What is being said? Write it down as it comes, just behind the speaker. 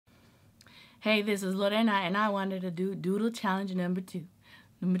Hey, this is Lorena, and I wanted to do doodle challenge number 2.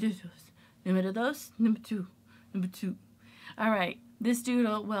 Number two. All right, this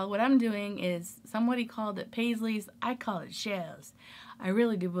doodle, well, what I'm doing is, somebody called it paisleys, I call it shells. I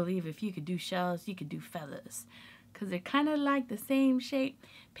really do believe if you could do shells, you could do feathers, because they're kind of like the same shape.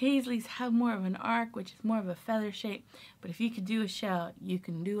 Paisleys have more of an arc, which is more of a feather shape, but if you could do a shell, you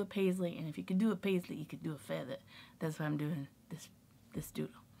can do a paisley, and if you could do a paisley, you could do a feather. That's why I'm doing this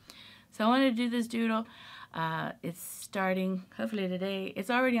doodle. So I want to do this doodle. It's starting hopefully today. It's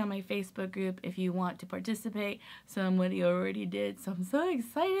already on my Facebook group if you want to participate. Somebody already did, so I'm so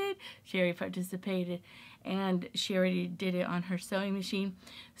excited. She already participated, and she already did it on her sewing machine.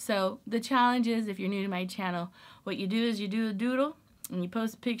 So the challenge is, if you're new to my channel, what you do is you do a doodle and you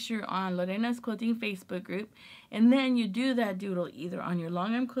post a picture on Lorena's Quilting Facebook group, and then you do that doodle either on your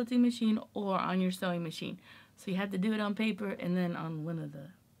long arm quilting machine or on your sewing machine. So you have to do it on paper and then on one of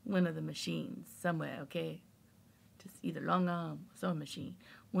the machines somewhere, okay? Just either long arm or sewing machine,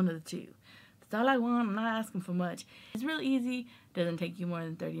 one of the two. That's all I want. I'm not asking for much. It's real easy. Doesn't take you more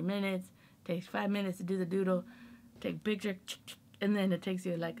than 30 minutes. Takes 5 minutes to do the doodle. Take a picture, and then it takes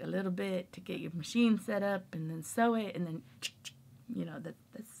you like a little bit to get your machine set up, and then sew it, and then you know,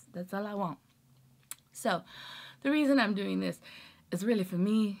 that's all I want. So the reason I'm doing this is really for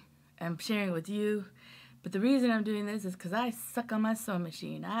me. I'm sharing it with you. But the reason I'm doing this is because I suck on my sewing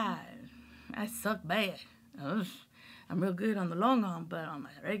machine. I suck bad. Ugh. I'm real good on the long arm, but on my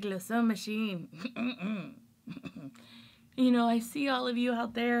regular sewing machine, you know, I see all of you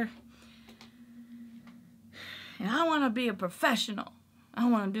out there, and I want to be a professional. I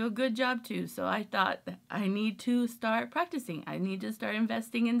want to do a good job too. So I thought that I need to start practicing. I need to start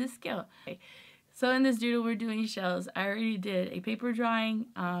investing in this skill. Okay. So in this doodle, we're doing shells. I already did a paper drawing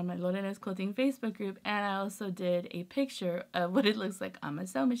on my Lorena's Quilting Facebook group, and I also did a picture of what it looks like on my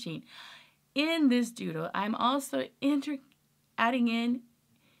sewing machine. In this doodle, I'm also integrating,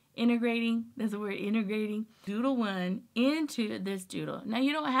 there's the word integrating, doodle 1 into this doodle. Now,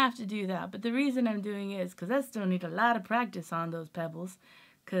 you don't have to do that, but the reason I'm doing it is because I still need a lot of practice on those pebbles,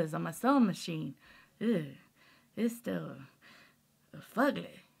 because on my sewing machine, it's still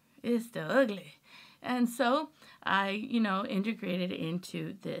fugly. It's still ugly. And so I, you know, integrated it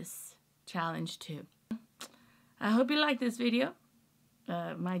into this challenge too. I hope you like this video.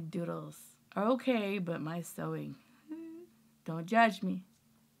 My doodles are okay, but my sewing, don't judge me.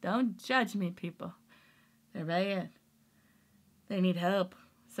 Don't judge me, people. They're bad. They need help.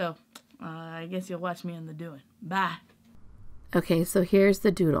 So I guess you'll watch me on the doing. Bye. Okay, so here's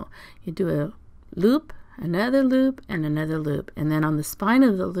the doodle. You do a loop, another loop, and another loop, and then on the spine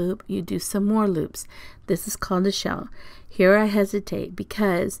of the loop you do some more loops. This is called a shell. Here I hesitate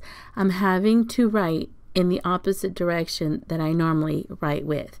because I'm having to write in the opposite direction that I normally write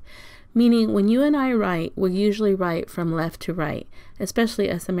with. Meaning, when you and I write, we usually write from left to right, especially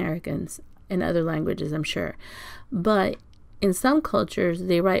us Americans, in other languages I'm sure, but in some cultures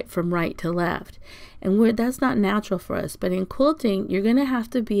they write from right to left, and that's not natural for us. But in quilting, you're going to have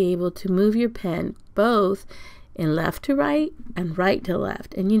to be able to move your pen both in left to right and right to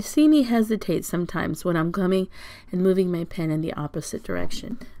left. And you see me hesitate sometimes when I'm coming and moving my pen in the opposite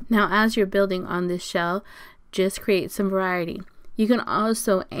direction. Now, as you're building on this shell, just create some variety. You can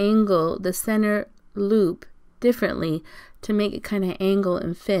also angle the center loop differently to make it kind of angle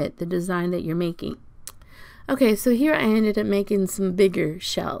and fit the design that you're making. Okay, so here I ended up making some bigger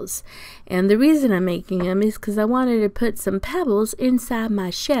shells, and the reason I'm making them is because I wanted to put some pebbles inside my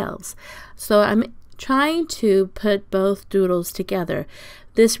shells. So I'm trying to put both doodles together.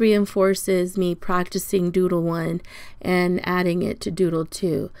 This reinforces me practicing doodle 1 and adding it to doodle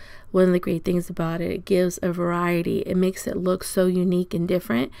 2. One of the great things about it, it gives a variety. It makes it look so unique and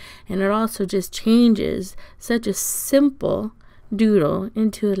different, and it also just changes such a simple doodle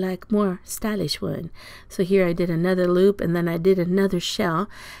into like more stylish one. So here I did another loop, and then I did another shell,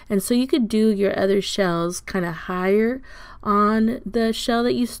 and so you could do your other shells kind of higher on the shell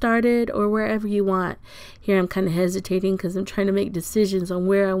that you started or wherever you want. Here I'm kind of hesitating because I'm trying to make decisions on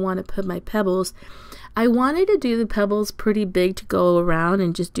where I want to put my pebbles. I wanted to do the pebbles pretty big to go around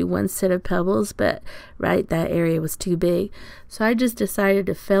and just do one set of pebbles, but that area was too big. So I just decided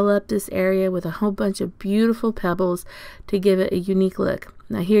to fill up this area with a whole bunch of beautiful pebbles to give it a unique look.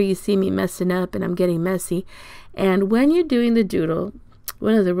 Now here you see me messing up, and I'm getting messy. And when you're doing the doodle,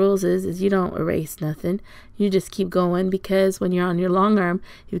 one of the rules is you don't erase nothing. You just keep going, because when you're on your long arm,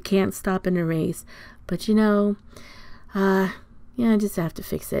 you can't stop and erase. But you know, I just have to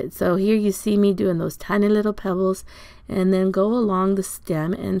fix it. So here you see me doing those tiny little pebbles, and then go along the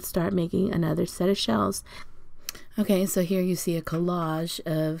stem and start making another set of shells. Okay, so here you see a collage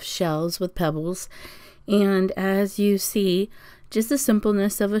of shells with pebbles. And as you see, just the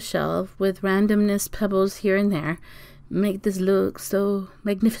simpleness of a shell with randomness pebbles here and there make this look so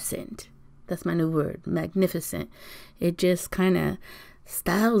magnificent. That's my new word, magnificent. It just kind of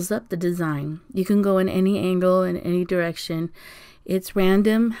styles up the design. You can go in any angle, in any direction. It's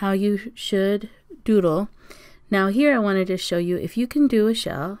random how you should doodle. Now here I wanted to show you, if you can do a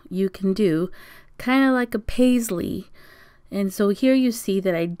shell, you can do kind of like a paisley. And so here you see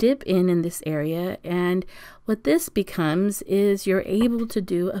that I dip in this area, and what this becomes is you're able to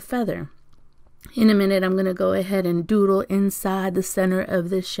do a feather. In a minute I'm going to go ahead and doodle inside the center of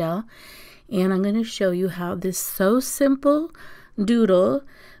this shell, and I'm going to show you how this so simple doodle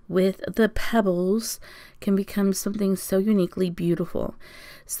with the pebbles can become something so uniquely beautiful.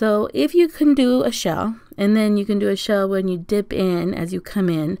 So if you can do a shell, and then you can do a shell when you dip in as you come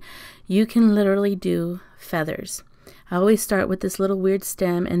in, you can literally do feathers. I always start with this little weird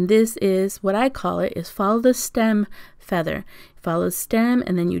stem, and this is what I call it is follow the stem feather. Follow the stem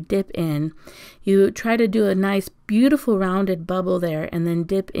and then you dip in. You try to do a nice beautiful rounded bubble there and then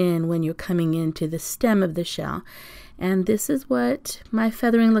dip in when you're coming into the stem of the shell. And this is what my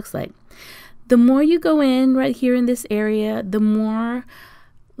feathering looks like. The more you go in right here in this area, the more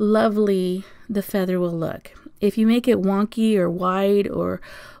lovely the feather will look. If you make it wonky or wide or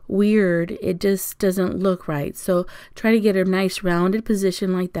weird, it just doesn't look right. So try to get a nice rounded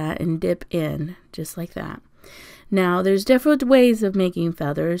position like that and dip in just like that. Now there's different ways of making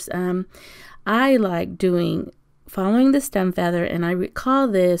feathers. I like following the stem feather, and I call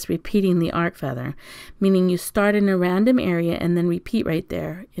this repeating the arc feather, meaning you start in a random area and then repeat right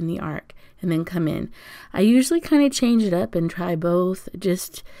there in the arc and then come in. I usually kind of change it up and try both,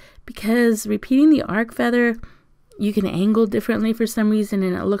 just because repeating the arc feather, you can angle differently for some reason,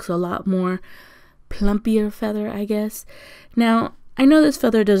 and it looks a lot more plumpier feather, I guess. Now, I know this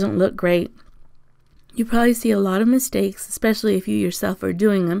feather doesn't look great. You probably see a lot of mistakes, especially if you yourself are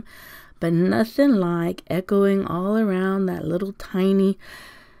doing them, but nothing like echoing all around that little tiny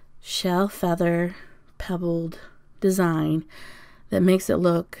shell feather pebbled design that makes it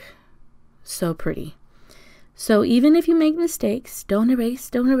look so pretty. So even if you make mistakes, don't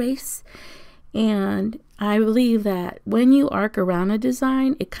erase. And I believe that when you arc around a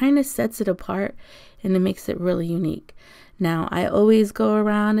design, it kind of sets it apart and it makes it really unique. Now, I always go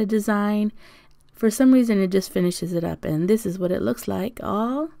around a design. For some reason, it just finishes it up. And this is what it looks like.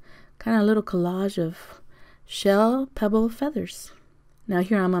 All kind of little collage of shell pebble feathers. Now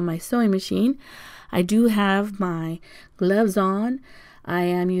here I'm on my sewing machine. I do have my gloves on. I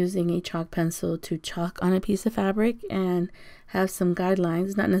am using a chalk pencil to chalk on a piece of fabric and have some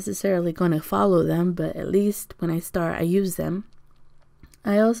guidelines. Not necessarily going to follow them, but at least when I start, I use them.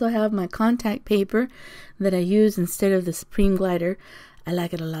 I also have my contact paper that I use instead of the Supreme Glider. I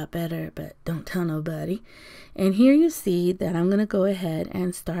like it a lot better, but don't tell nobody. And here you see that I'm going to go ahead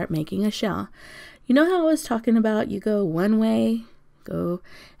and start making a shell. You know how I was talking about you go one way,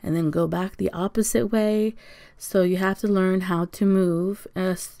 and then go back the opposite way? So you have to learn how to move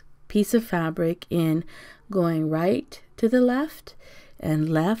a piece of fabric in going right to the left and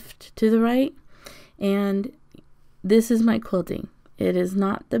left to the right. And this is my quilting. It is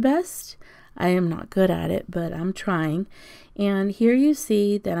not the best. I am not good at it, but I'm trying. And here you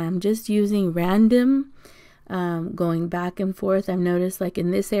see that I'm just using random going back and forth. I've noticed like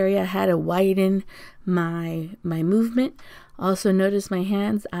in this area I had to widen my movement. Also notice my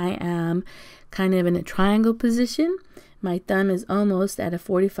hands. I am kind of in a triangle position. My thumb is almost at a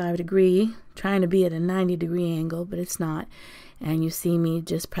 45 degree, trying to be at a 90-degree angle, but it's not. And you see me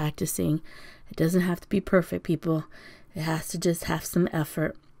just practicing. It doesn't have to be perfect, people. It has to just have some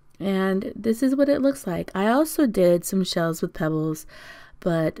effort. And this is what it looks like. I also did some shells with pebbles,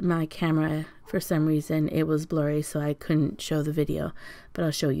 but my camera, for some reason, it was blurry, so I couldn't show the video, but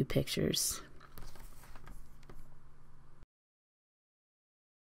I'll show you pictures.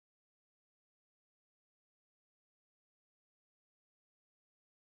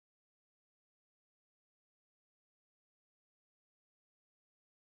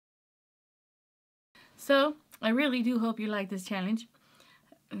 So, I really do hope you like this challenge.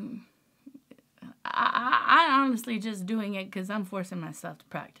 I honestly just doing it because I'm forcing myself to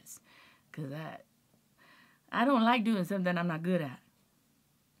practice. Because I don't like doing something I'm not good at.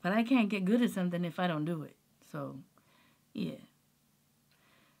 But I can't get good at something if I don't do it. So, yeah.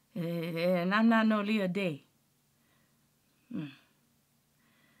 And I'm not no Leah Day.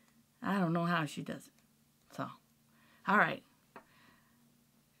 I don't know how she does it. So, all right.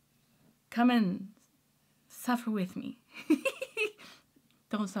 Come and suffer with me.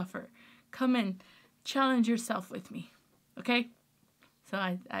 Don't suffer. Come and challenge yourself with me. Okay? So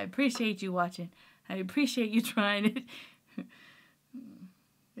I appreciate you watching. I appreciate you trying it.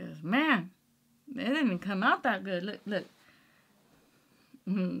 Because, man, it didn't come out that good. Look.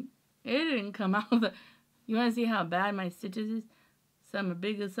 It didn't come out. You want to see how bad my stitches is? Some are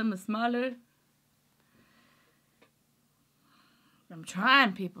bigger, some are smaller. I'm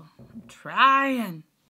trying, people. I'm trying.